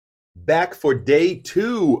back for day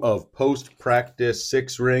 2 of post-practice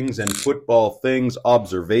six rings and football things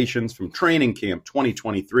observations from training camp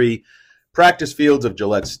 2023. Practice fields of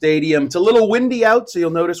Gillette Stadium. It's a little windy out, so you'll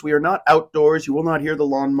notice we are not outdoors. You will not hear the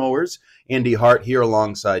lawnmowers. Andy Hart here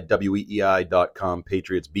alongside WEEI.com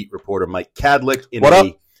Patriots beat reporter Mike Kadlick. What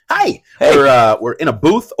up? Hi. Hey. We're in a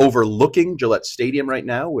booth overlooking Gillette Stadium right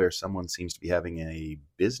now where someone seems to be having a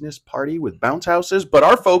business party with bounce houses. But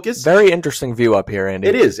our focus... Very interesting view up here, Andy.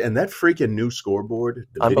 It is. And that freaking new scoreboard,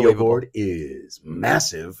 the video board, is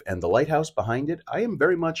massive. And the lighthouse behind it, I am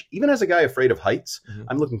very much, even as a guy afraid of heights,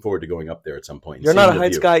 I'm looking forard to going up there at some point. You're not a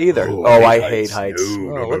heights guy either. Oh, I hate heights.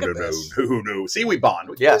 No. See, we bond.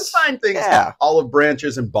 We Yes. find things, Yeah. olive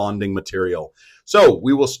branches and bonding material. So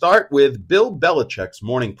we will start with Bill Belichick's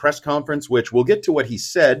morning press conference, which we'll get to what he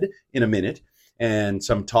said in a minute, and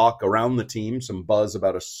some talk around the team, some buzz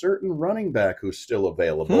about a certain running back who's still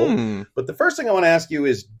available. But the first thing I want to ask you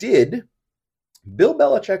is, did Bill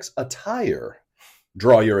Belichick's attire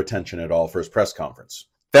draw your attention at all for his press conference?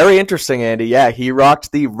 Very interesting, Andy. Yeah, he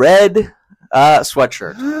rocked the red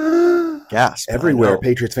sweatshirt. Gasp. Everywhere,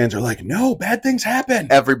 Patriots fans are like, no, bad things happen.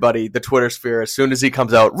 Everybody, the Twitter sphere, as soon as he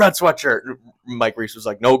comes out, red sweatshirt. Mike Reese was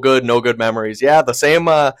like, no good memories. Yeah, the same,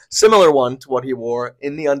 similar one to what he wore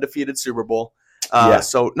in the undefeated Super Bowl.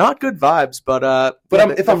 So not good vibes, but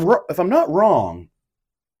if I'm not wrong,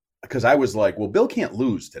 because I was like, well, Bill can't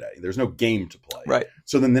lose today. There's no game to play. Right.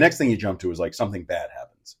 So then the next thing you jump to is like something bad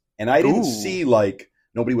happens. And I didn't see like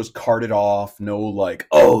nobody was carted off. No like,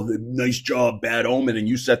 oh, nice job, bad omen. And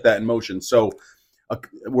you set that in motion. So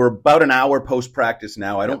we're about an hour post-practice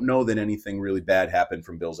now. I don't know that anything really bad happened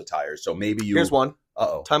from Bill's attire. So maybe you... Here's one.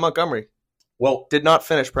 Ty Montgomery. Well, did not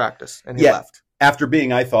finish practice and he left. After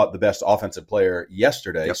being, I thought, the best offensive player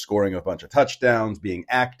yesterday, scoring a bunch of touchdowns, being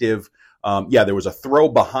active. There was a throw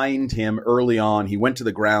behind him early on. He went to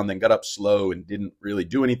the ground, then got up slow and didn't really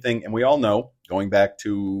do anything. And we all know, going back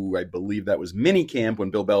to, I believe that was minicamp when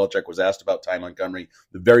Bill Belichick was asked about Ty Montgomery,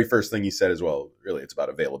 the very first thing he said is, well, really, it's about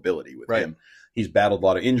availability with him. He's battled a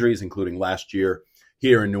lot of injuries, including last year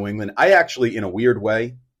here in New England. I actually, in a weird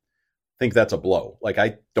way, think that's a blow. Like,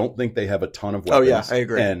 I don't think they have a ton of weapons. Oh, yeah, I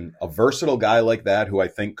agree. And a versatile guy like that, who I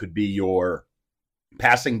think could be your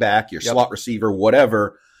passing back, your slot receiver,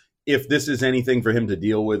 whatever, if this is anything for him to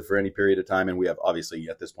deal with for any period of time, and we have obviously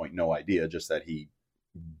at this point no idea, just that he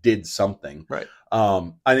did something. Right.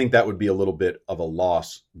 I think that would be a little bit of a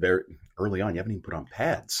loss very early on. You haven't even put on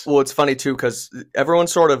pads. Well, it's funny too because everyone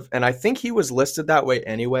sort of, and I think he was listed that way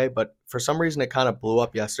anyway, but for some reason it kind of blew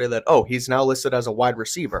up yesterday that he's now listed as a wide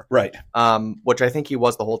receiver. Right. Which I think he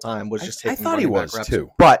was the whole time. Was just taking. I thought he was reps.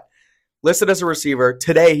 too. But listed as a receiver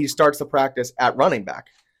today, he starts the practice at running back,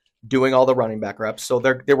 doing all the running back reps. So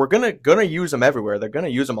they were gonna use him everywhere. They're gonna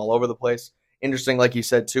use him all over the place. Interesting, like you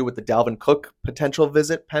said too, with the Dalvin Cook potential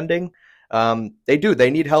visit pending.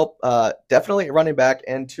 They need help. Definitely at running back,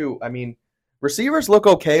 and two, I mean, receivers look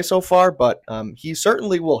okay so far, but he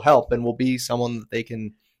certainly will help and will be someone that they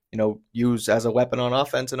can, use as a weapon on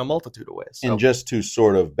offense in a multitude of ways. So. And just to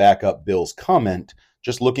sort of back up Bill's comment,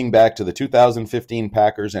 just looking back to the 2015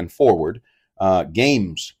 Packers and forward,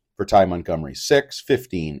 games for Ty Montgomery: 6,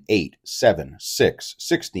 15, 8, 7, 6,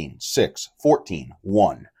 16, 6, 14,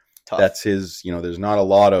 1. Tough. That's his, there's not a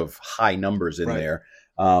lot of high numbers in there.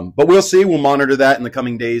 But we'll see. We'll monitor that in the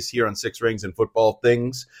coming days here on Six Rings and Football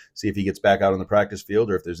Things. See if he gets back out on the practice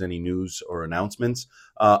field or if there's any news or announcements.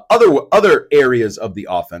 Other areas of the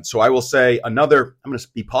offense. So I will say I'm going to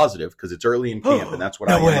be positive because it's early in camp, and that's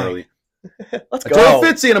what I am early. Let's I go. told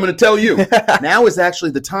Fitzy, and I'm going to tell you, now is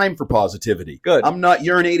actually the time for positivity. Good. I'm not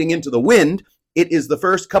urinating into the wind. It is the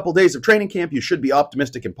first couple days of training camp. You should be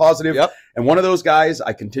optimistic and positive. Yep. And one of those guys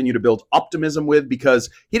I continue to build optimism with because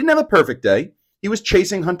he didn't have a perfect day. He was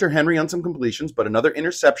chasing Hunter Henry on some completions, but another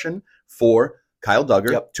interception for Kyle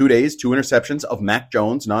Duggar. Yep. 2 days, 2 interceptions of Mac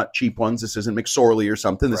Jones, not cheap ones. This isn't McSorley or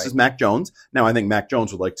something. This is Mac Jones. Now, I think Mac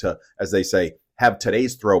Jones would like to, as they say, have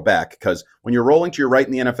today's throw back because when you're rolling to your right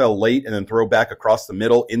in the NFL late and then throw back across the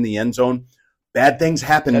middle in the end zone, bad things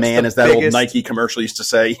happen, man, as that old Nike commercial used to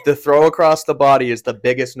say. The throw across the body is the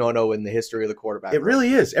biggest no-no in the history of the quarterback. It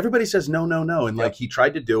really is. Everybody says no. And like he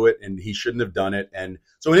tried to do it and he shouldn't have done it. And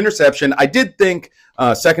so an interception. I did think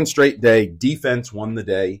second straight day, defense won the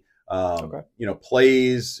day.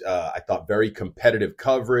 Plays, I thought very competitive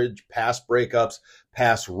coverage, pass breakups,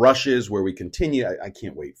 pass rushes where we continue. I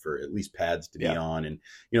can't wait for at least pads to be on. And,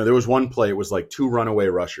 there was one play, it was like 2 runaway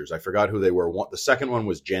rushers. I forgot who they were. The second one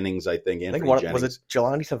was Jennings, I think. Jennings. Was it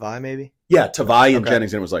Jelani Tavai maybe? Yeah, Tavai and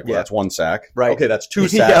Jennings. And it was like, well, that's 1 sack. Right. Okay, that's 2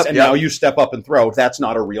 sacks. And now you step up and throw. That's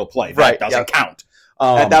not a real play. That doesn't count.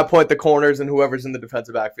 At that point, the corners and whoever's in the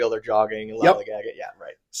defensive backfield are jogging and lollygagging. Yeah,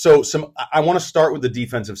 right. So I want to start with the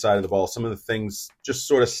defensive side of the ball. Some of the things just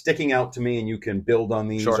sort of sticking out to me, and you can build on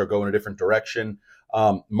these or go in a different direction.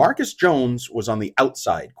 Marcus Jones was on the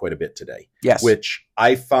outside quite a bit today. Yes. Which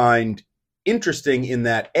I find interesting in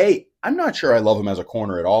that, A, I'm not sure I love him as a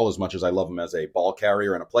corner at all as much as I love him as a ball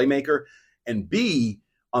carrier and a playmaker. And B,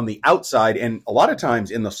 on the outside, and a lot of times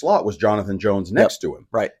in the slot was Jonathan Jones next to him.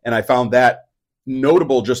 Right. And I found that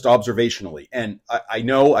notable just observationally. And I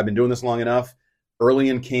know I've been doing this long enough. Early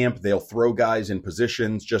in camp, they'll throw guys in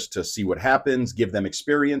positions just to see what happens, give them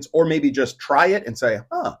experience, or maybe just try it and say,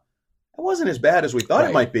 it wasn't as bad as we thought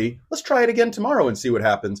it might be. Let's try it again tomorrow and see what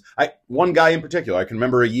happens. One guy in particular, I can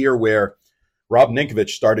remember a year where Rob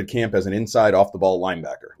Ninkovich started camp as an inside off-the-ball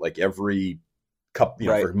linebacker, like every couple,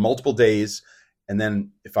 for multiple days. And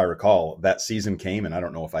then, if I recall, that season came, and I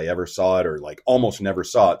don't know if I ever saw it or like almost never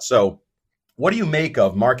saw it. So what do you make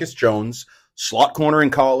of Marcus Jones, slot corner in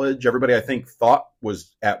college? Everybody, I think, thought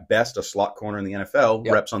was at best a slot corner in the NFL,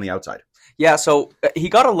 reps on the outside. Yeah, so he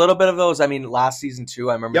got a little bit of those. I mean, last season, too,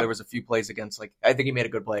 I remember there was a few plays against, I think he made a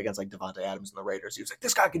good play against, Devontae Adams and the Raiders. He was like,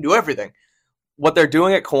 this guy can do everything. What they're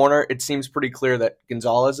doing at corner, it seems pretty clear that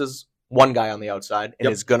Gonzalez is one guy on the outside and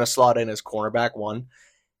is going to slot in as cornerback one.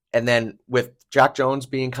 And then with Jack Jones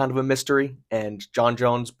being kind of a mystery and John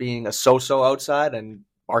Jones being a so-so outside and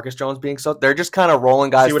Marcus Jones being so, they're just kind of rolling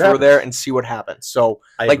guys through there and see what happens. So,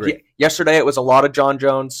 yesterday, it was a lot of John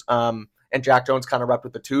Jones, and Jack Jones kind of repped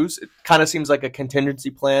with the twos. It kind of seems like a contingency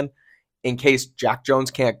plan in case Jack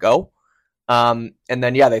Jones can't go. And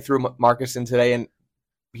then, they threw Marcus in today, and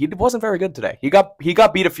he wasn't very good today. He got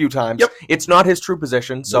beat a few times. Yep. It's not his true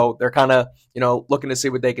position, so they're kind of looking to see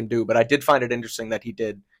what they can do. But I did find it interesting that he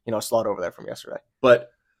did slot over there from yesterday. But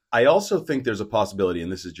I also think there's a possibility,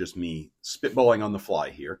 and this is just me spitballing on the fly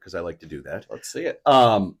here because I like to do that. Let's see it.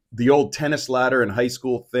 The old tennis ladder in high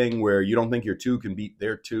school thing where you don't think your two can beat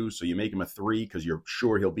their two, so you make him a three because you're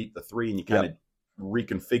sure he'll beat the three, and you kind of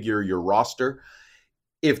reconfigure your roster.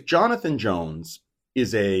 If Jonathan Jones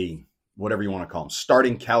is a, whatever you want to call him,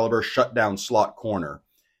 starting caliber, shutdown slot corner,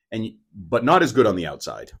 but not as good on the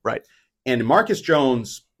outside. Right. And Marcus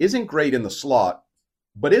Jones isn't great in the slot,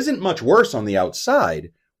 but isn't much worse on the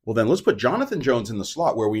outside. Well, then let's put Jonathan Jones in the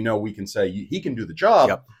slot where we know we can say he can do the job.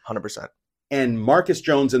 Yep, 100%. And Marcus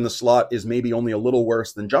Jones in the slot is maybe only a little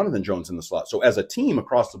worse than Jonathan Jones in the slot. So as a team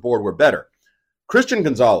across the board, we're better. Christian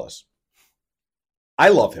Gonzalez, I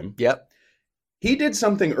love him. Yep. He did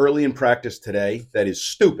something early in practice today that is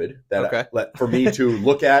stupid for me to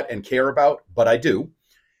look at and care about, but I do.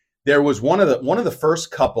 There was one of the first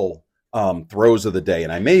couple throws of the day,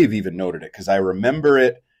 and I may have even noted it because I remember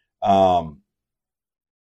it. Damn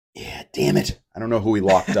it. I don't know who he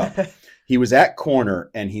locked up. He was at corner,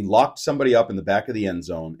 and he locked somebody up in the back of the end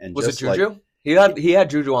zone. And was it Juju? He had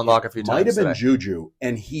Juju on lock a few times. Might have been Juju,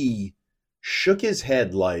 and he shook his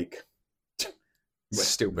head like,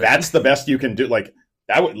 stupid. That's the best you can do.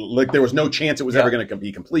 There was no chance it was ever going to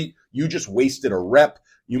be complete. You just wasted a rep.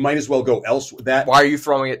 You might as well go elsewhere. Why are you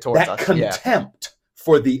throwing it towards us? That contempt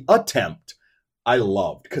for the attempt, I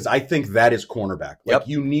loved, because I think that is cornerback.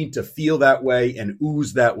 You need to feel that way and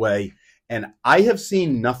ooze that way. And I have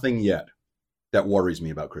seen nothing yet that worries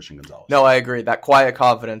me about Christian Gonzalez. No, I agree. That quiet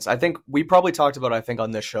confidence. I think we probably talked about,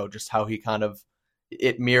 on this show, just how he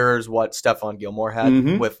it mirrors what Stephon Gilmore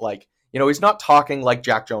had with he's not talking like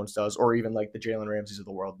Jack Jones does or even like the Jalen Ramseys of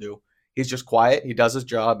the world do. He's just quiet. He does his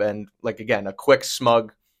job. And again, a quick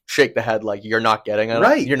smug shake the head like you're not getting it.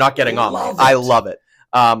 Right. You're not getting on. I love it.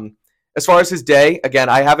 As far as his day, again,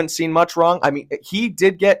 I haven't seen much wrong. I mean, he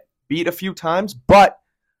did get beat a few times, but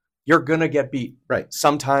you're going to get beat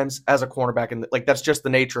sometimes as a cornerback. And that's just the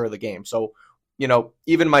nature of the game. So,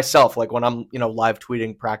 even myself, when I'm, live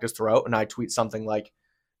tweeting practice throughout and I tweet something like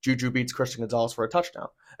Juju beats Christian Gonzalez for a touchdown.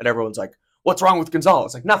 And everyone's like, what's wrong with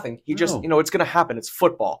Gonzalez? Nothing. He just, it's going to happen. It's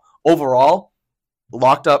football. Overall,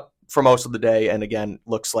 locked up for most of the day, and again,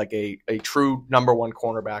 looks like a true number one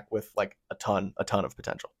cornerback with a ton of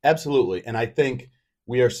potential. Absolutely. And I think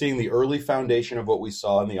we are seeing the early foundation of what we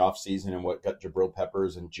saw in the offseason and what got Jabril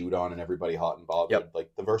Peppers and Judon and everybody hot and bothered.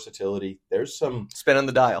 The versatility. There's some spinning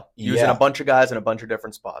the dial, using a bunch of guys in a bunch of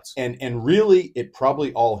different spots. And really, it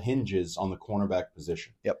probably all hinges on the cornerback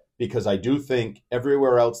position. Yep. Because I do think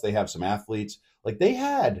everywhere else they have some athletes. They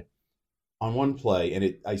had on one play,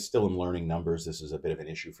 and I still am learning numbers. This is a bit of an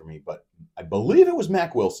issue for me, but I believe it was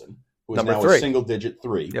Mac Wilson, who is Number now 3. a single-digit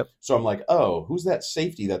 3. Yep. So I'm like, who's that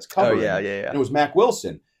safety that's covering? Oh, yeah. And it was Mac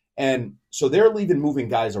Wilson. And so they're even moving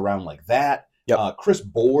guys around like that. Yep. Chris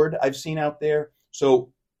Board I've seen out there.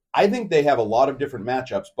 So I think they have a lot of different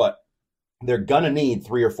matchups, but they're going to need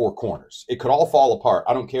 3 or 4 corners. It could all fall apart.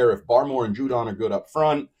 I don't care if Barmore and Judon are good up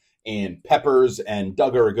front and Peppers and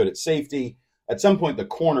Duggar are good at safety. At some point, the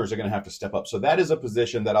corners are going to have to step up. So that is a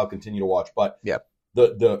position that I'll continue to watch. But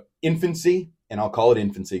the infancy, and I'll call it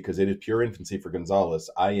infancy because it is pure infancy for Gonzalez,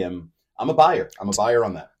 I'm a buyer. I'm a buyer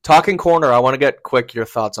on that. Talking corner, I want to get your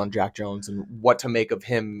thoughts on Jack Jones and what to make of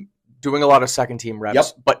him doing a lot of second-team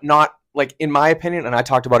reps, but not, like, in my opinion, and I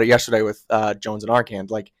talked about it yesterday with Jones and Arcand,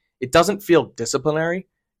 like, it doesn't feel disciplinary.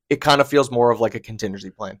 It kind of feels more of like a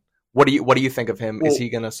contingency plan. What do you think of him? Well, is he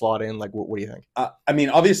going to slot in? Like, what do you think? I mean,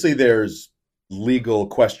 obviously there's legal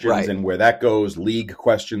questions and where that goes, league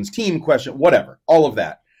questions, team questions, whatever, all of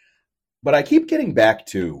that. But I keep getting back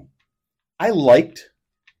to, I liked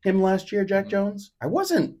him last year, Jack Jones. I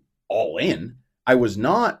wasn't all in. I was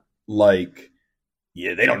not like,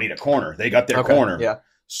 yeah, they don't need a corner. They got their corner. Yeah.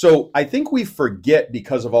 So I think we forget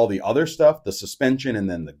because of all the other stuff, the suspension and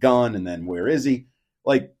then the gun and then where is he?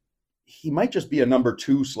 Like, he might just be a number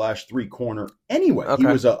 2/3 corner anyway. Okay. He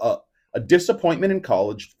was a disappointment in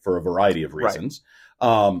college for a variety of reasons.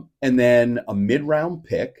 Right. And then a mid-round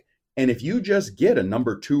pick. And if you just get a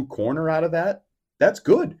number 2 corner out of that, that's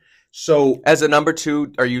good. So as a number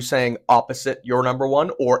 2, are you saying opposite your number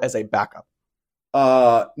 1 or as a backup?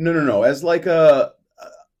 No. As like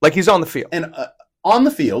like he's on the field. And on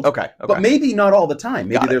the field, okay, but maybe not all the time.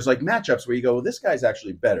 Maybe there's like matchups where you go, well, this guy's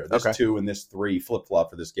actually better. This 2 and this 3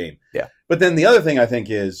 flip-flop for this game. Yeah. But then the other thing I think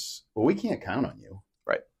is, well, we can't count on you.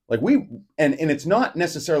 Right. Like and it's not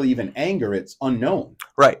necessarily even anger, it's unknown.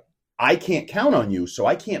 Right. I can't count on you, so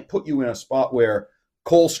I can't put you in a spot where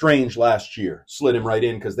Cole Strange last year slid him right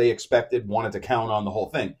in because they wanted to count on the whole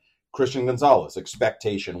thing. Christian Gonzalez,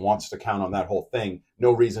 expectation, wants to count on that whole thing.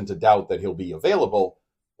 No reason to doubt that he'll be available.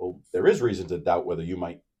 Well, there is reason to doubt whether you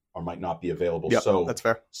might or might not be available. Yep, so that's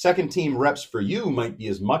fair. Second team reps for you might be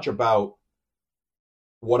as much about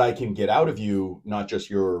what I can get out of you, not just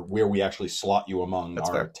where we actually slot you among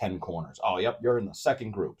our 10 corners. Oh, yep, you're in the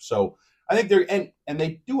second group. So I think they're and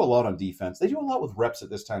they do a lot on defense. They do a lot with reps at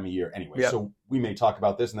this time of year anyway. Yep. So we may talk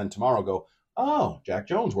about this and then tomorrow go, oh, Jack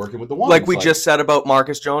Jones working with the ones. Like we just said about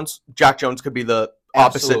Marcus Jones, Jack Jones could be the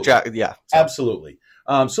opposite Jack. Yeah. So. Absolutely.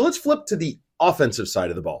 So let's flip to the offensive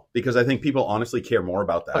side of the ball because I think people honestly care more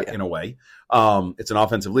about that in a way. It's an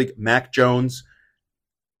offensive league. Mac Jones.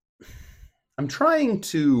 I'm trying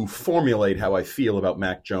to formulate how I feel about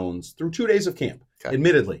Mac Jones through 2 days of camp. Okay.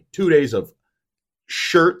 Admittedly, 2 days of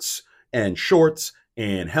shirts and shorts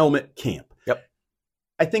and helmet camp. Yep.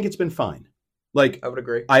 I think it's been fine. Like, I would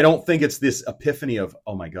agree. I don't think it's this epiphany of,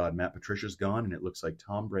 oh my God, Matt Patricia's gone and it looks like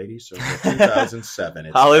Tom Brady. So 2007.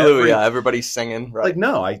 It's hallelujah. Everybody's singing. Right. Like,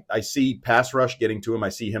 no, I see pass rush getting to him. I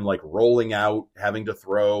see him like rolling out, having to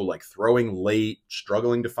throw, like throwing late,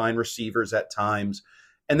 struggling to find receivers at times.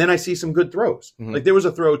 And then I see some good throws. Mm-hmm. Like there was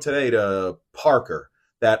a throw today to Parker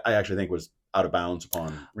that I actually think was out of bounds upon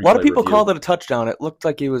replay. A lot of people called it a touchdown. It looked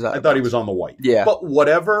like he was out. I thought he was on the white. Yeah. But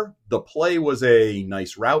whatever, the play was a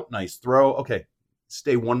nice route, nice throw. Okay,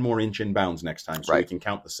 stay one more inch in bounds next time so we can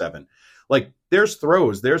count the 7. Like there's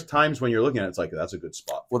throws. There's times when you're looking at it, it's like, that's a good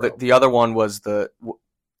spot. Well, the other one was that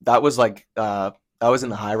was in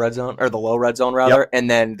the high red zone or the low red zone rather. Yep. And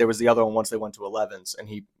then there was the other one once they went to 11s and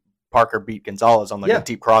Parker beat Gonzalez on a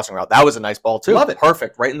deep crossing route. That was a nice ball too. Love it.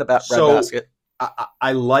 Perfect. Right in the red basket.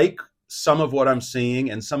 I like some of what I'm seeing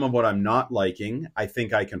and some of what I'm not liking. I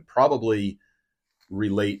think I can probably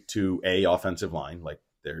relate to offensive line. Like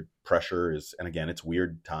their pressure is, and again, it's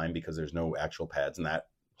weird time because there's no actual pads and that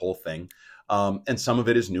whole thing. And some of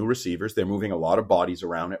it is new receivers. They're moving a lot of bodies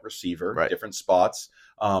around at receiver, different spots.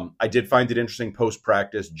 I did find it interesting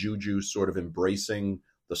post-practice, Juju sort of embracing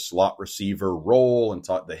the slot receiver role and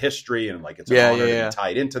taught the history and like it's an honor to be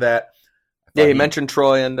tied into that. Yeah, he mentioned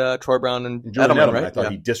Troy Brown and Edelman, right? I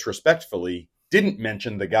thought he disrespectfully didn't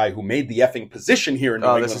mention the guy who made the effing position here in New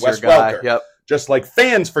England, Wes Welker. Yep. Just like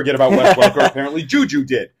fans forget about Wes Welker, apparently Juju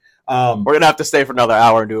did. We're going to have to stay for another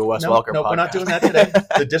hour and do a Wes Welker podcast. No, we're not doing that today.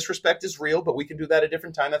 The disrespect is real, but we can do that a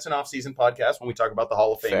different time. That's an off-season podcast when we talk about the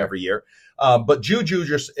Hall of Fame every year. But Juju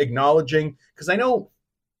just acknowledging, because I know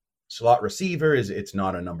slot receiver it's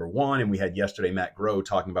not a number 1, and we had yesterday Matt Groh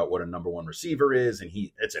talking about what a number 1 receiver is, and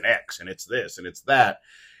it's an X, and it's this, and it's that.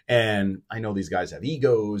 And I know these guys have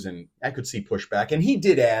egos, and I could see pushback. And he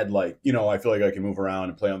did add, like, I feel like I can move around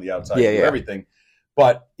and play on the outside and do everything.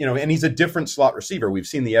 But, and he's a different slot receiver. We've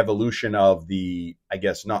seen the evolution of the, I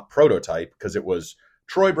guess, not prototype, because it was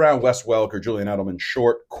Troy Brown, Wes Welker, Julian Edelman,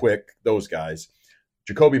 short, quick, those guys.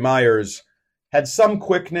 Jacoby Myers had some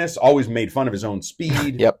quickness, always made fun of his own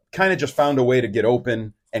speed, kind of just found a way to get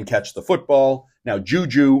open and catch the football. Now,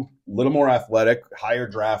 Juju, a little more athletic, higher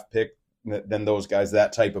draft pick, than those guys,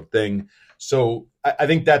 that type of thing. So I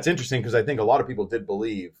think that's interesting because I think a lot of people did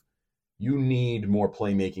believe you need more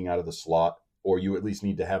playmaking out of the slot, or you at least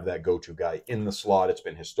need to have that go-to guy in the slot. It's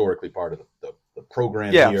been historically part of the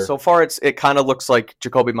program here. So far it kind of looks like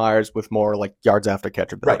Jacoby Myers with more like yards after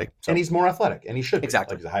catch ability. Right. So. And he's more athletic, and he should be.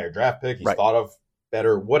 Exactly. Like he's a higher draft pick. He's thought of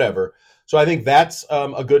better, whatever. So I think that's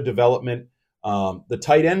a good development. The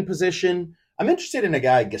tight end position, I'm interested in a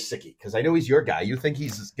guy, Gesicki, because I know he's your guy. You think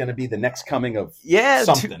he's going to be the next coming of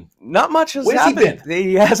something. Not much has Where's happened.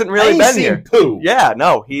 He hasn't really been here. Poo. Yeah,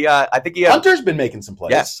 no. I think he Hunter's been making some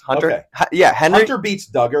plays. Yes, Hunter. Okay. Henry. Hunter beats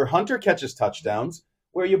Duggar. Hunter catches touchdowns.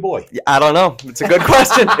 Where are your boy? I don't know. It's a good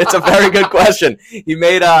question. It's a very good question. He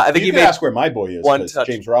made. I think you can ask where my boy is. One touch.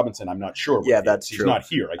 James Robinson. I'm not sure. Yeah, that's true. He's not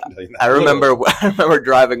here. I can tell you that. I remember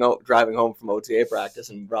driving home from OTA practice,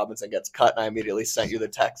 and Robinson gets cut, and I immediately sent you the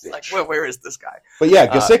text like, where is this guy? But yeah,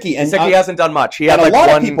 Gesicki Gesicki hasn't done much. He had a lot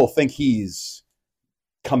of people think he's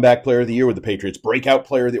comeback player of the year with the Patriots, breakout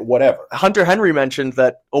player of the whatever. Hunter Henry mentioned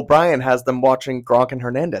that O'Brien has them watching Gronk and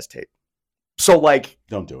Hernandez tape. So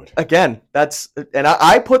don't do it again.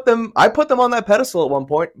 I put them on that pedestal at one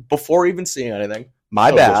point before even seeing anything.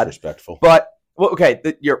 My bad. Disrespectful. But okay,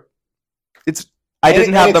 I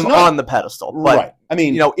didn't have them on the pedestal, but right. I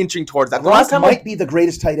mean, inching towards that. The last time might be the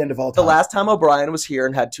greatest tight end of all time. The last time O'Brien was here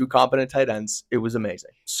and had two competent tight ends, it was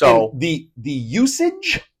amazing. So and the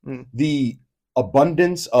usage, the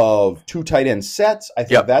abundance of two tight end sets, I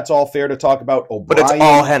think that's all fair to talk about. O'Brien, but it's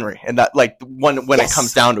all Henry, and that when it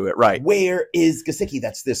comes down to it, right? Where is Gesicki?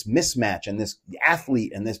 That's this mismatch and this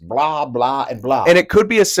athlete and this blah blah and blah. And it could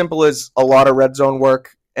be as simple as a lot of red zone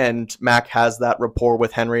work, and Mac has that rapport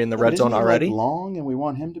with Henry in the red zone already. Long, and we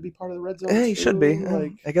want him to be part of the red zone. Yeah, he should be.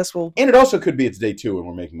 I guess we'll. And it also could be it's day 2, and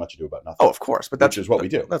we're making much ado about nothing. Oh, of course, but that's which is what we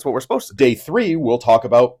do. That's what we're supposed to do. Day 3, we'll talk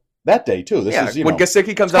about that day too. This is when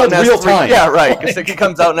Gesicki comes out and has three. Yeah, right. Gesicki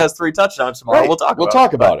comes out and has 3 touchdowns tomorrow. Right. We'll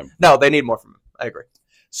talk about him. No, they need more from him. I agree.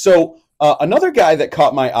 So another guy that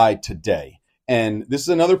caught my eye today, and this is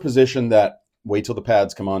another position that wait till the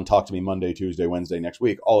pads come on, talk to me Monday, Tuesday, Wednesday, next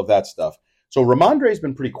week, all of that stuff. So Ramondre's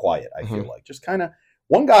been pretty quiet, I feel like. Just kind of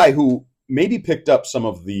one guy who maybe picked up some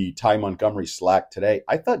of the Ty Montgomery slack today.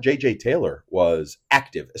 I thought J.J. Taylor was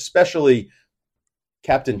active, especially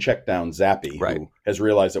Captain Checkdown Zappy, who has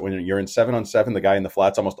realized that when you're in 7-on-7, the guy in the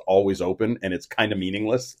flat's almost always open, and it's kind of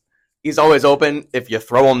meaningless. He's always open. If you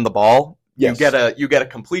throw him the ball, yes. you get a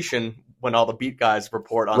completion when all the beat guys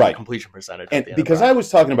report on the completion percentage. And because I was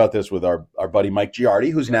talking about this with our buddy Mike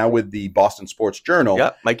Giardi, who's now with the Boston Sports Journal.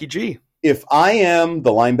 Yeah, Mikey G. If I am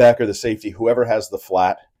the linebacker, the safety, whoever has the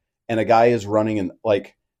flat, and a guy is running in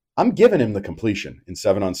I'm giving him the completion in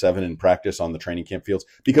 7-on-7 in practice on the training camp fields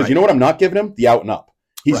because you know what I'm not giving him? The out and up.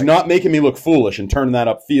 He's not making me look foolish and turning that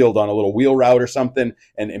upfield on a little wheel route or something,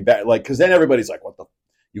 and because then everybody's like, "What the?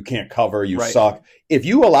 You can't cover. You suck." If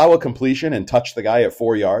you allow a completion and touch the guy at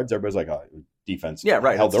 4 yards, everybody's like, "Oh, defense,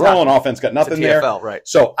 held their own. Offense got nothing there." Right.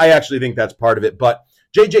 So I actually think that's part of it. But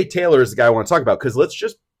J.J. Taylor is the guy I want to talk about because let's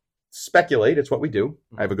just speculate. It's what we do.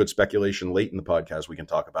 I have a good speculation late in the podcast we can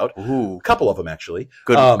talk about. Ooh. A couple of them, actually.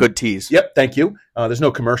 Good tease. Yep, thank you. There's no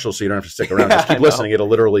commercial, so you don't have to stick around. Just keep listening. It'll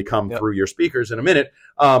literally come through your speakers in a minute.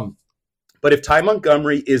 But if Ty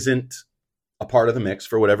Montgomery isn't a part of the mix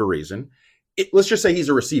for whatever reason, let's just say he's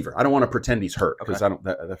a receiver. I don't want to pretend he's hurt because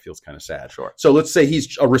that feels kind of sad. Sure. So let's say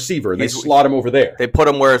he's a receiver and they slot him over there. They put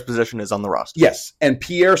him where his position is on the roster. Yes, and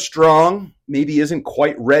Pierre Strong maybe isn't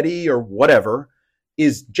quite ready or whatever.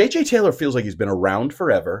 Is J.J. Taylor feels like he's been around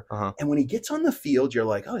forever. And when he gets on the field, you're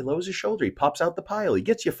like, oh, he lowers his shoulder. He pops out the pile. He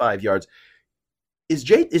gets you 5 yards. Is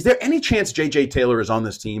there any chance J.J. Taylor is on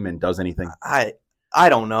this team and does anything? I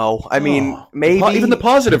don't know. I mean, maybe even the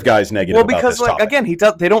positive guy's negative. Well, because again,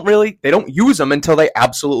 they don't use him until they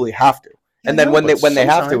absolutely have to. And then when they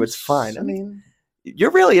have to, it's fine. I mean,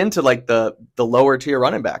 you're really into the lower tier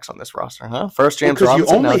running backs on this roster, huh? First James Robinson.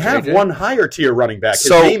 Because you only have one higher tier running back.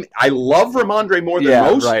 His name, I love Ramondre more than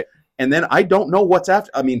most. Right. And then I don't know what's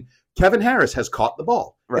after. I mean, Kevin Harris has caught the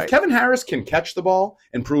ball. Right. If Kevin Harris can catch the ball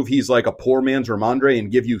and prove he's like a poor man's Ramondre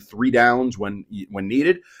and give you 3 downs when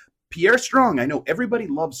needed, Pierre Strong, I know everybody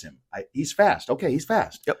loves him. He's fast. Okay, he's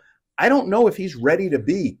fast. Yep. I don't know if he's ready to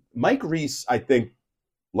be. Mike Reese, I think,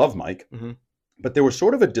 love Mike. Mm-hmm. But there was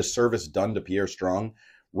sort of a disservice done to Pierre Strong.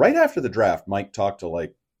 Right after the draft, Mike talked to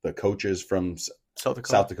the coaches from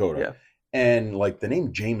South Dakota. Yeah. And the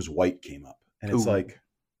name James White came up. And it's I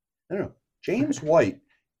don't know. James White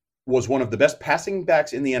was one of the best passing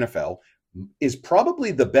backs in the NFL, is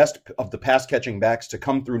probably the best of the pass catching backs to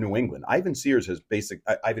come through New England. Ivan Fears has basically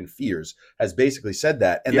said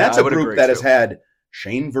that. And that's a group that has had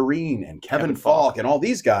Shane Vereen and Kevin Falk and all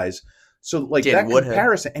these guys. So like Dan that Woodhead.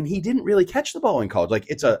 comparison, and he didn't really catch the ball in college. Like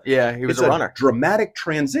he was a runner. Dramatic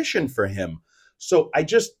transition for him. So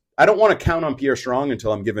I don't want to count on Pierre Strong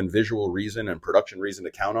until I'm given visual reason and production reason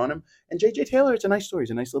to count on him. And JJ Taylor, it's a nice story.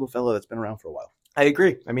 He's a nice little fellow that's been around for a while. I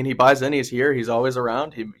agree. I mean, he buys in. He's here. He's always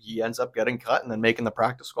around. He ends up getting cut and then making the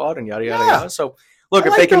practice squad and yada, yada, yada. So, look,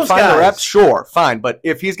 if they can find the reps, sure, fine. But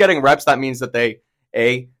if he's getting reps, that means that they,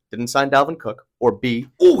 A, didn't sign Dalvin Cook, or B.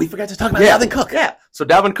 Oh, we forgot to talk about Dalvin Cook. Yeah. So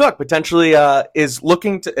Dalvin Cook potentially is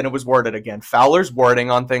looking to, and it was worded again. Fowler's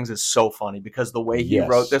wording on things is so funny because the way he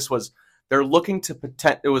wrote this was they're looking to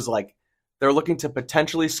potentially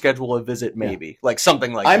schedule a visit, maybe like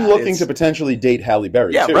something like that. I'm looking to potentially date Halle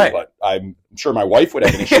Berry too, right. But I'm sure my wife would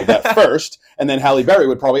have an issue with that first, and then Halle Berry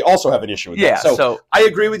would probably also have an issue with that. So I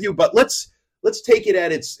agree with you, but let's take it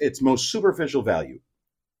at its most superficial value.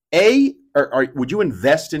 Would you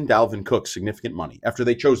invest in Dalvin Cook significant money after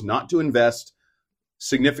they chose not to invest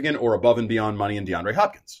significant or above and beyond money in DeAndre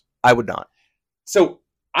Hopkins? I would not. So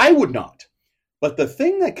I would not. But the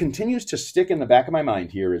thing that continues to stick in the back of my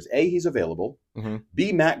mind here is A, he's available. Mm-hmm.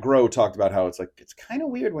 B, Matt Groh talked about how it's kind of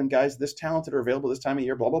weird when guys this talented are available this time of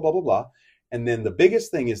year, blah, blah, blah, blah, blah. And then the biggest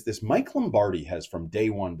thing is this Mike Lombardi has from day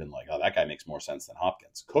one been like, oh, that guy makes more sense than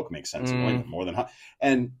Hopkins. Cook makes sense in New England more than Hopkins.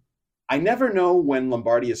 And I never know when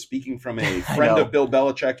Lombardi is speaking from a friend of Bill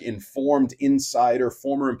Belichick, informed insider,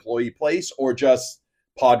 former employee place, or just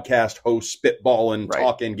podcast host spitballing,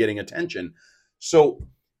 talking, getting attention. So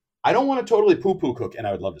I don't want to totally poo-poo Cook, and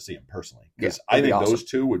I would love to see him personally because I think those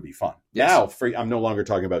two would be fun. Yes. Now, I'm no longer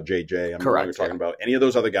talking about JJ. I'm no longer talking about any of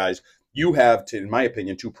those other guys. You have, in my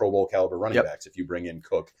opinion, 2 Pro Bowl caliber running backs if you bring in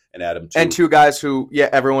Cook and Adam too. And 2 guys who,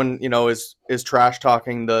 everyone is trash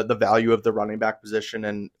talking the value of the running back position,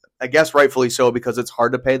 and I guess rightfully so because it's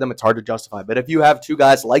hard to pay them, it's hard to justify. But if you have 2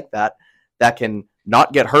 guys like that can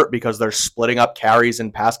not get hurt because they're splitting up carries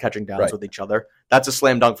and pass catching downs with each other, that's a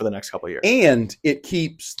slam dunk for the next couple of years. And it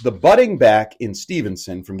keeps the budding back in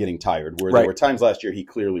Stevenson from getting tired, where there were times last year he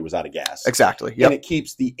clearly was out of gas. Exactly. And it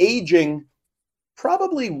keeps the aging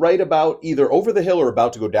probably right about either over the hill or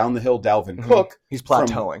about to go down the hill Dalvin Cook. He's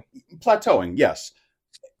plateauing. Plateauing, yes.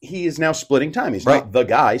 He is now splitting time. He's not the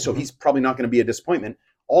guy, so he's probably not going to be a disappointment.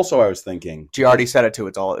 Also, I was thinking, Giardi said it too.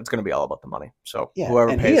 It's going to be all about the money. So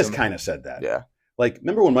whoever pays he has him, kind of said that. Yeah. Like,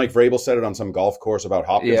 remember when Mike Vrabel said it on some golf course about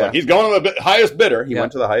Hopkins? Like, he's going to the highest bidder. He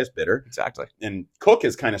went to the highest bidder. Exactly. And Cook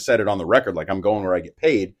has kind of said it on the record, like, I'm going where I get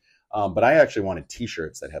paid. But I actually wanted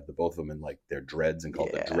T-shirts that have the both of them in like their dreads and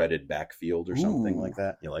called the dreaded backfield or something like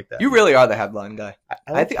that. You like that? You really are the headline guy.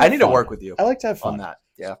 I need to work with you. I like to have fun on that.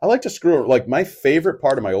 Yeah. I like to screw. Like my favorite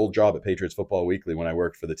part of my old job at Patriots Football Weekly when I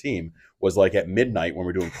worked for the team was like at midnight when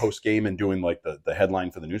we're doing post game and doing like the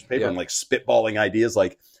headline for the newspaper and like spitballing ideas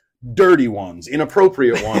like dirty ones,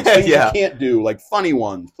 inappropriate ones, things you can't do, like funny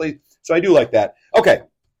ones. So I do like that. Okay,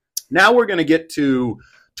 now we're gonna get to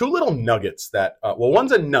 2 little nuggets that,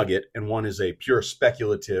 one's a nugget and one is a pure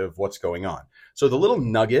speculative what's going on. So the little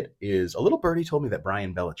nugget is a little birdie told me that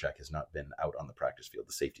Brian Belichick has not been out on the practice field,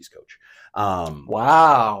 the safeties coach.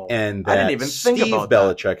 Wow. And I didn't even think about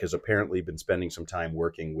Belichick has apparently been spending some time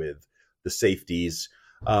working with the safeties.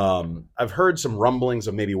 I've heard some rumblings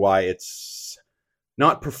of maybe why it's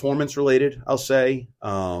not performance related, I'll say.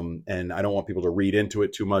 And I don't want people to read into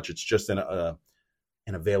it too much. It's just an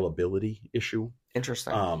availability issue.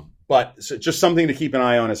 Interesting. But so just something to keep an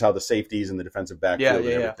eye on is how the safeties and the defensive backfield and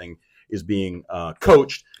everything is being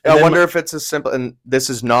coached. And I wonder if it's as simple, and this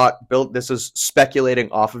is not built, this is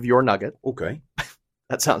speculating off of your nugget. Okay.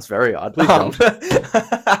 That sounds very odd. Please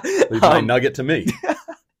don't. Leave my nugget to me.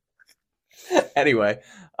 Anyway,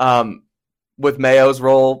 with Mayo's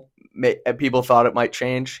role, people thought it might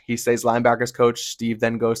change. He stays linebackers coach. Steve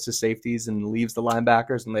then goes to safeties and leaves the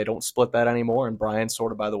linebackers, and they don't split that anymore. And Brian's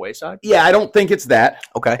sort of by the wayside. Yeah, I don't think it's that.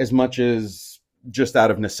 Okay. As much as just out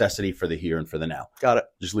of necessity for the here and for the now. Got it.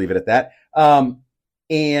 Just leave it at that.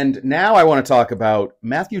 And now I want to talk about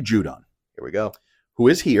Matthew Judon. Here we go. Who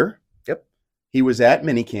is here. Yep. He was at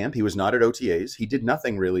minicamp. He was not at OTAs. He did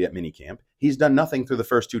nothing really at minicamp. He's done nothing through the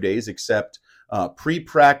first 2 days except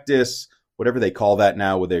pre-practice, whatever they call that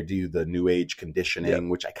now, where they do the new age conditioning,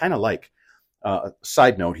 which I kind of like.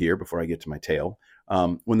 Side note here before I get to my tale.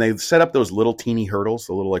 When they set up those little teeny hurdles,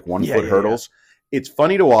 the little like 1 foot hurdles, it's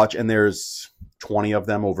funny to watch, and there's 20 of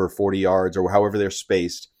them over 40 yards or however they're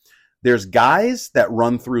spaced. There's guys that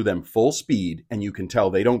run through them full speed, and you can tell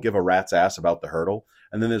they don't give a rat's ass about the hurdle.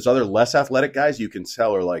 And then there's other less athletic guys you can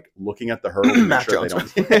tell are like looking at the hurdle to make sure they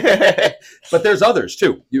don't. But there's others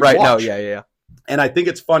too. Right. Watch. No. Yeah. And I think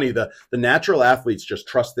it's funny, the natural athletes just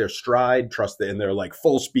trust their stride, and they're like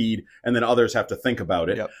full speed, and then others have to think about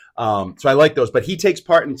it. Yep. So I like those. But he takes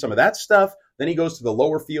part in some of that stuff. Then he goes to the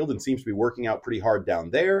lower field and seems to be working out pretty hard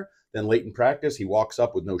down there. Then late in practice, he walks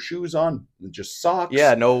up with no shoes on, just socks.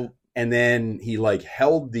 Yeah, no. And then he like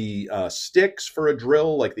held the sticks for a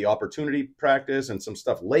drill, like the opportunity practice and some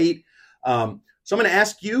stuff late. So I'm going to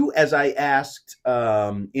ask you, as I asked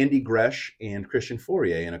Andy Gresh and Christian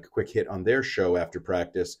Fourier in a quick hit on their show after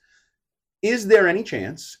practice, is there any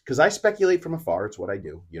chance, because I speculate from afar, it's what I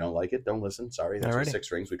do. You don't like it, don't listen. Sorry, that's the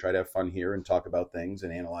Six Rings. We try to have fun here and talk about things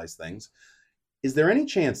and analyze things. Is there any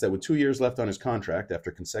chance that with 2 years left on his contract after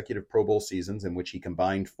consecutive Pro Bowl seasons in which he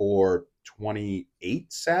combined for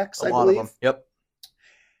 28 sacks, I believe? Of them. Yep.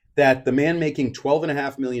 That the man making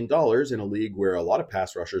 $12.5 million in a league where a lot of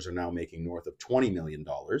pass rushers are now making north of $20 million,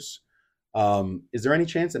 is there any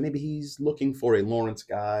chance that maybe he's looking for a Lawrence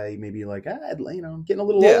guy, maybe like, I'm getting a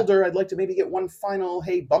little older, I'd like to maybe get one final,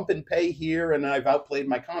 hey, bump and pay here, and I've outplayed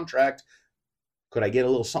my contract. Could I get a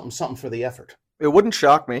little something for the effort? It wouldn't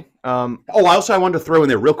shock me. I wanted to throw in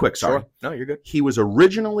there real quick, sorry. Sure. No, you're good. He was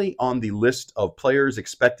originally on the list of players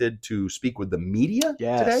expected to speak with the media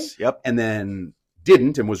today. Yep. And then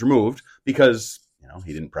didn't and was removed because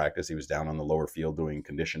he didn't practice. He was down on the lower field doing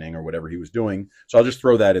conditioning or whatever he was doing. So I'll just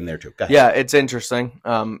throw that in there too. Go ahead. Yeah, it's interesting.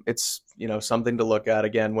 It's something to look at.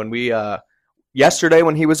 Again, when we yesterday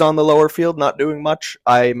when he was on the lower field not doing much,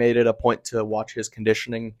 I made it a point to watch his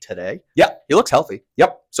conditioning today. Yeah, he looks healthy.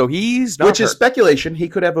 Yep. So he's not which hurt. Is speculation. He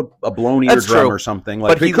could have a blown eardrum or something.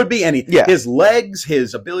 Like but he could be any. Yeah. His legs,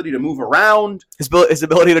 his ability to move around, his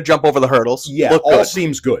ability to jump over the hurdles. Yeah, all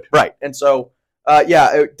seems good. Right, and so.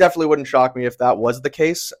 It definitely wouldn't shock me if that was the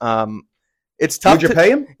case. It's tough. Would you pay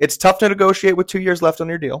him? It's tough to negotiate with 2 years left on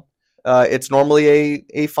your deal. It's normally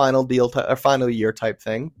a final deal, a final year type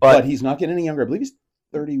thing. But he's not getting any younger. I believe he's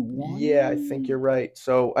 31. Yeah, I think you're right.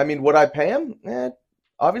 So, I mean, would I pay him?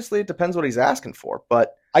 Obviously, it depends what he's asking for.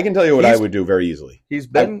 But I can tell you what I would do very easily.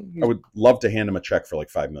 I would love to hand him a check for like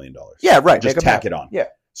 $5 million. Yeah, right. Just tack it on. Yeah.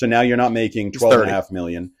 So now you're not making $12.5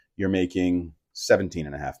 million. You're making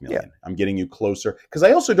 $17.5 million. Yeah. I'm getting you closer because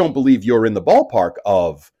I also don't believe you're in the ballpark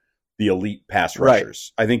of the elite pass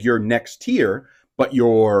rushers. Right. I think you're next tier, but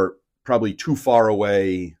you're probably too far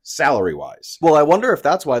away salary wise. Well, I wonder if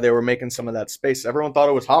that's why they were making some of that space. Everyone thought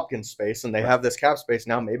it was Hopkins space, and they have this cap space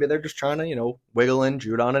now. Maybe they're just trying to, wiggle in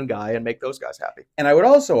Judon and Guy and make those guys happy. And I would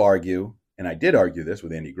also argue, and I did argue this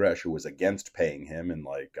with Andy Gresh, who was against paying him, and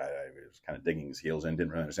I was kind of digging his heels in,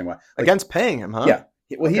 didn't really understand why. Against paying him, huh? Yeah.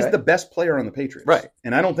 Well, he's the best player on the Patriots. Right.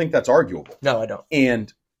 And I don't think that's arguable. No, I don't.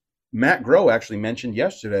 And Matt Groh actually mentioned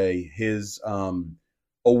yesterday his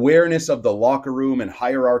awareness of the locker room and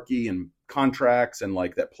hierarchy and contracts and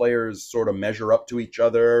like that players sort of measure up to each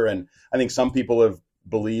other. And I think some people have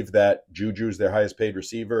believed that Juju's their highest paid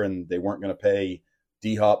receiver and they weren't going to pay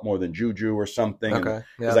D-Hop more than Juju or something. Okay.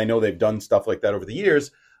 Because I know they've done stuff like that over the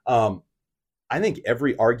years. I think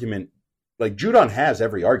every argument, like Judon has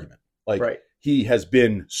every argument. Like, right. He has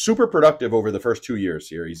been super productive over the first 2 years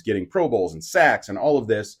here. He's getting Pro Bowls and sacks and all of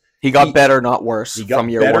this. He got better, not worse. He got from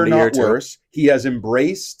year better, one to year not two. Worse. He has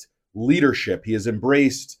embraced leadership. He has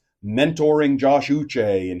embraced mentoring Josh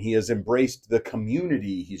Uche, and he has embraced the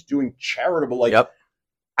community. He's doing charitable. Yep.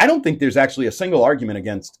 I don't think there's actually a single argument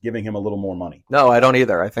against giving him a little more money. No, I don't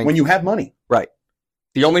either. I think when you have money, right.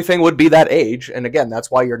 The only thing would be that age, and again,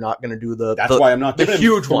 that's why you're not going to do That's why I'm not giving him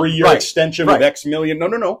huge 3-year extension with X million.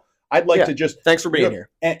 No. I'd like to just thanks for being here,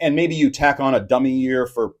 and maybe you tack on a dummy year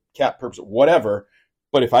for cap purposes, whatever.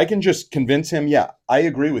 But if I can just convince him, I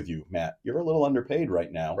agree with you, Matt. You're a little underpaid right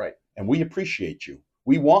now, right? And we appreciate you.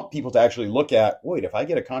 We want people to actually look at, wait, if I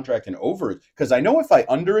get a contract and over, because I know if I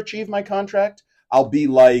underachieve my contract, I'll be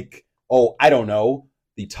like, I don't know,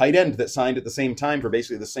 the tight end that signed at the same time for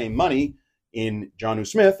basically the same money in Jonnu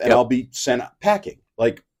Smith, and I'll be sent packing.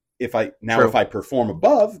 Like if I perform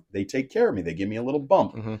above, they take care of me. They give me a little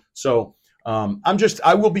bump. Mm-hmm. So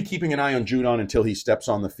I will be keeping an eye on Judon until he steps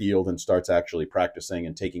on the field and starts actually practicing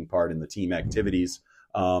and taking part in the team activities.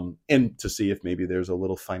 And to see if maybe there's a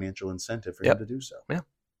little financial incentive for him to do so. Yeah,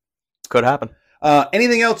 could happen.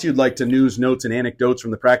 Anything else you'd like to news, notes, and anecdotes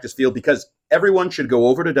from the practice field? Because everyone should go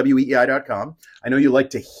over to weei.com. I know you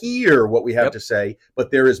like to hear what we have to say,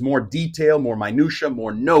 but there is more detail, more minutia,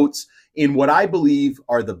 more notes in what I believe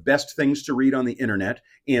are the best things to read on the internet,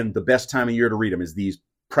 and the best time of year to read them is these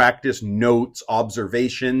practice notes,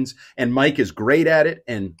 observations, and Mike is great at it.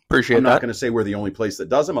 And I'm not going to say we're the only place that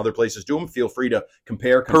does them. Other places do them. Feel free to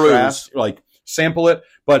compare, contrast. Like sample it.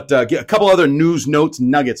 But get a couple other news notes,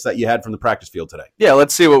 nuggets that you had from the practice field today. Yeah,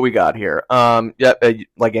 let's see what we got here.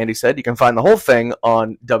 Like Andy said, you can find the whole thing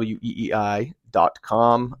on weei.com.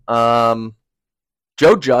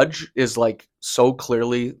 Joe Judge is like so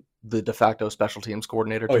clearly the de facto special teams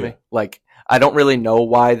coordinator to me. Like, I don't really know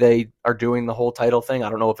why they are doing the whole title thing. I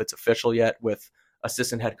don't know if it's official yet with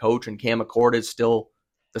assistant head coach and Cam McCord is still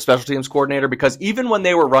the special teams coordinator, because even when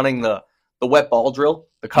they were running the wet ball drill,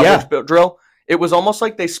 the coverage drill, it was almost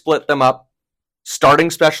like they split them up, starting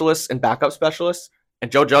specialists and backup specialists,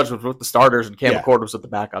 and Joe Judge was with the starters and Cam McCord was with the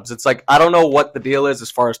backups. It's like, I don't know what the deal is as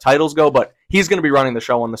far as titles go, but he's going to be running the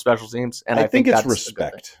show on the special teams, and I think it's that's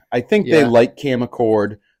respect. I think they like Cam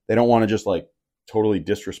McCord. They don't want to just like totally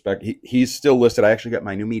disrespect. He's still listed. I actually got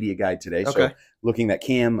my new media guide today. Okay. So looking at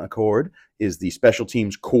Cam McCord is the special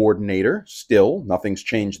teams coordinator still. Nothing's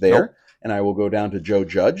changed there. Nope. And I will go down to Joe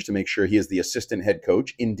Judge to make sure he is the assistant head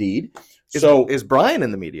coach. Indeed. Is Brian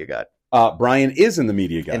in the media guide? Brian is in the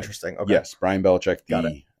media guide. Interesting. Okay. Yes, Brian Belichick.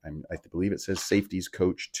 I believe it says safeties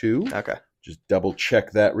coach too. Okay. Just double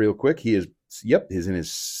check that real quick. He's in his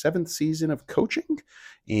 7th season of coaching,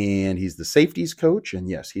 and he's the safeties coach. And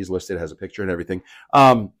yes, he's listed, has a picture and everything.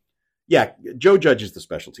 Joe Judge is the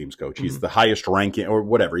special teams coach. He's the highest ranking, or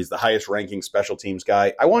whatever. He's the highest ranking special teams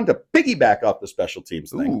guy. I wanted to piggyback off the special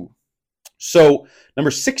teams thing. Ooh. So number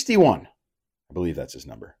 61, I believe that's his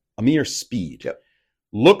number, Amir Speed. Yep.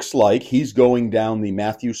 Looks like he's going down the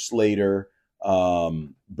Matthew Slater,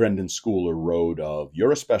 Brendan Schooler road of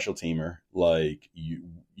you're a special teamer. Like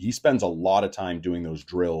he spends a lot of time doing those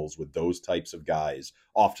drills with those types of guys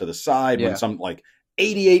off to the side when some like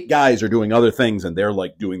 88 guys are doing other things and they're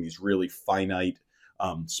like doing these really finite,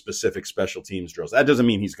 specific special teams drills. That doesn't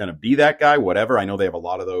mean he's going to be that guy, whatever. I know they have a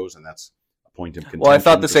lot of those, and that's a point of contention. Well, I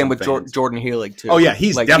thought the same with Jordan Healing too. Oh yeah,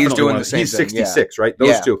 he's definitely doing the same. He's thing. 66, right?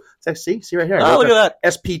 Those two. See right here. Oh, look at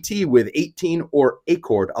that. SPT with 18 or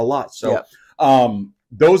ACORD a lot. So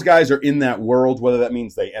those guys are in that world. Whether that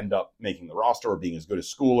means they end up making the roster or being as good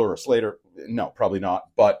as Schooler or Slater, no, probably not.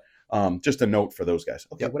 But just a note for those guys.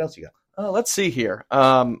 Okay, what else you got? Let's see here.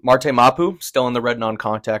 Marte Mapu still in the red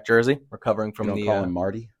non-contact jersey, recovering from the. Call him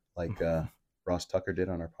Marty like Ross Tucker did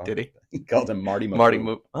on our podcast. Did he? He called him Marty Mapu. Marty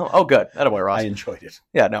Mapu. Oh, good. Attaboy, Ross. I enjoyed it.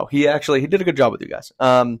 Yeah, no, he did a good job with you guys.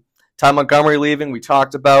 Ty Montgomery leaving. We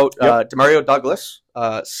talked about Demario Douglas,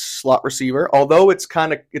 slot receiver. Although it's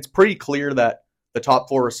pretty clear that the top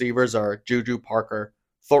 4 receivers are Juju, Parker,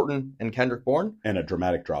 Thornton, and Kendrick Bourne, and a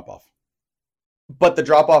dramatic drop off. But the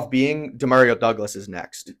drop off being Demario Douglas is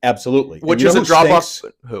next. Absolutely. Which is a drop off.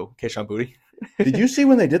 Who? Keyshawn Booty. Did you see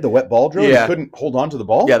when they did the wet ball drill? Yeah. He couldn't hold on to the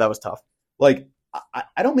ball? Yeah, that was tough. Like,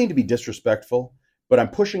 I don't mean to be disrespectful, but I'm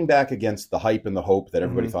pushing back against the hype and the hope that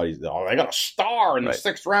everybody thought I got a star in the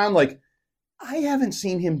 6th round. Like, I haven't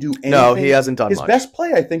seen him do anything. No, he hasn't done His much. best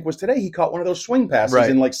play, I think, was today. He caught one of those swing passes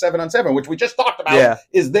in like 7-on-7, which we just talked about. Yeah.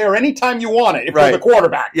 Is there any time you want it if you're the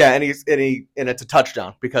quarterback? Yeah, and it's a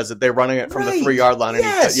touchdown because they're running it from the 3-yard line. And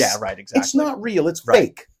exactly. It's not real. It's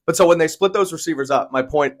fake. But so when they split those receivers up, my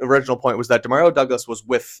original point was that Demario Douglas was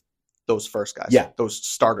with those first guys. Yeah. Those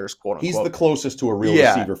starters, quote unquote. He's the closest to a real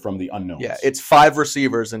receiver from the unknowns. Yeah, it's 5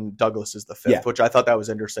 receivers and Douglas is the 5th, which I thought that was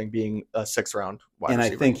interesting, being a 6th round wide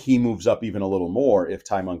receiver. I think he moves up even a little more if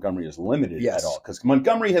Ty Montgomery is limited at all. Because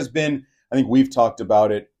Montgomery has been, I think we've talked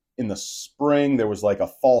about it, in the spring there was like a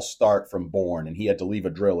false start from Bourne and he had to leave a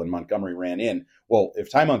drill and Montgomery ran in. Well,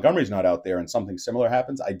 if Ty Montgomery's not out there and something similar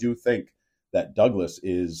happens, I do think that Douglas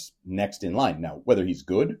is next in line. Now, whether he's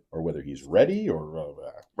good or whether he's ready or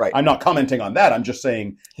I'm not commenting on that. I'm just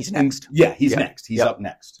saying he's next. Yeah, he's next. He's up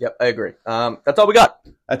next. Yep, I agree. That's all we got.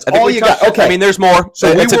 That's all you got. Okay. I mean, there's more. So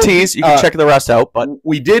it's a tease. You can check the rest out. But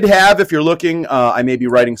we did have, if you're looking, I may be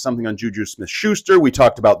writing something on Juju Smith-Schuster. We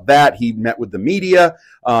talked about that. He met with the media.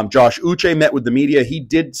 Josh Uche met with the media. He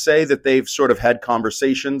did say that they've sort of had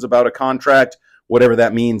conversations about a contract. Whatever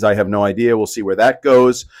that means, I have no idea. We'll see where that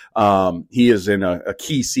goes. He is in a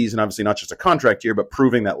key season, obviously not just a contract year, but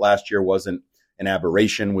proving that last year wasn't an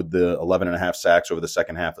aberration with the 11.5 sacks over the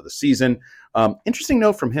second half of the season. Interesting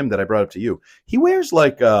note from him that I brought up to you. He wears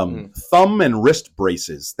like thumb and wrist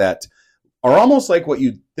braces that are almost like what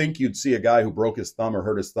you'd think you'd see a guy who broke his thumb or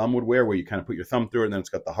hurt his thumb would wear, where you kind of put your thumb through it and then it's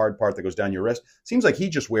got the hard part that goes down your wrist. Seems like he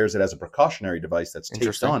just wears it as a precautionary device that's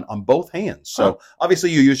taped on both hands. So obviously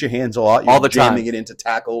you use your hands a lot. You're all the time. Jamming it into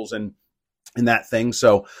tackles and that thing.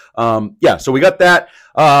 So, so we got that.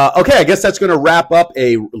 Okay, I guess that's going to wrap up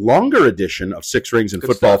a longer edition of Six Rings and Good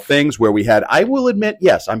Football stuff. Things, where we had, I will admit,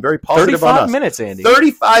 yes, I'm very positive on 35 us. minutes, Andy.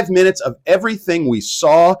 35 minutes of everything we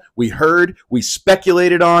saw, we heard, we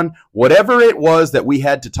speculated on, whatever it was that we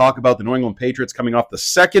had to talk about the New England Patriots coming off the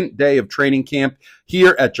second day of training camp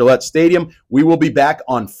here at Gillette Stadium. We will be back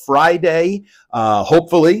on Friday.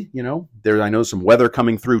 Hopefully, I know some weather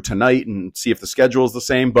coming through tonight, and see if the schedule is the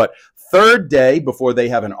same, but third day before they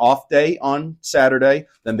have an off day on Saturday.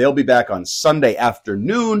 Then they'll be back on Sunday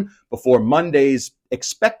afternoon before Monday's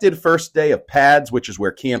expected first day of pads, which is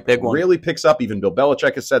where camp really picks up. Even Bill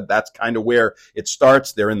Belichick has said that's kind of where it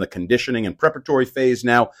starts. They're in the conditioning and preparatory phase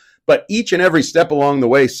now. But each and every step along the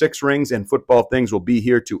way, Six Rings and Football Things will be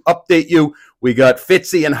here to update you. We got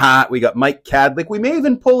Fitzy and Hot. We got Mike Cadlick. We may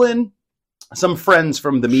even pull in some friends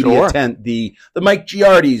from the media tent. The Mike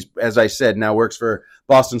Giardi's, as I said, now works for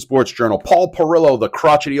Boston Sports Journal. Paul Perillo, the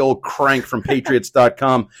crotchety old crank from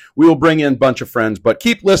Patriots.com. We will bring in a bunch of friends, but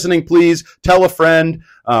keep listening, please. Tell a friend,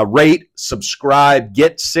 rate, subscribe,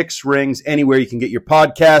 get Six Rings anywhere you can get your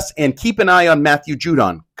podcasts, and keep an eye on Matthew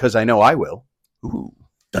Judon, because I know I will. Ooh,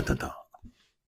 dun, dun, dun.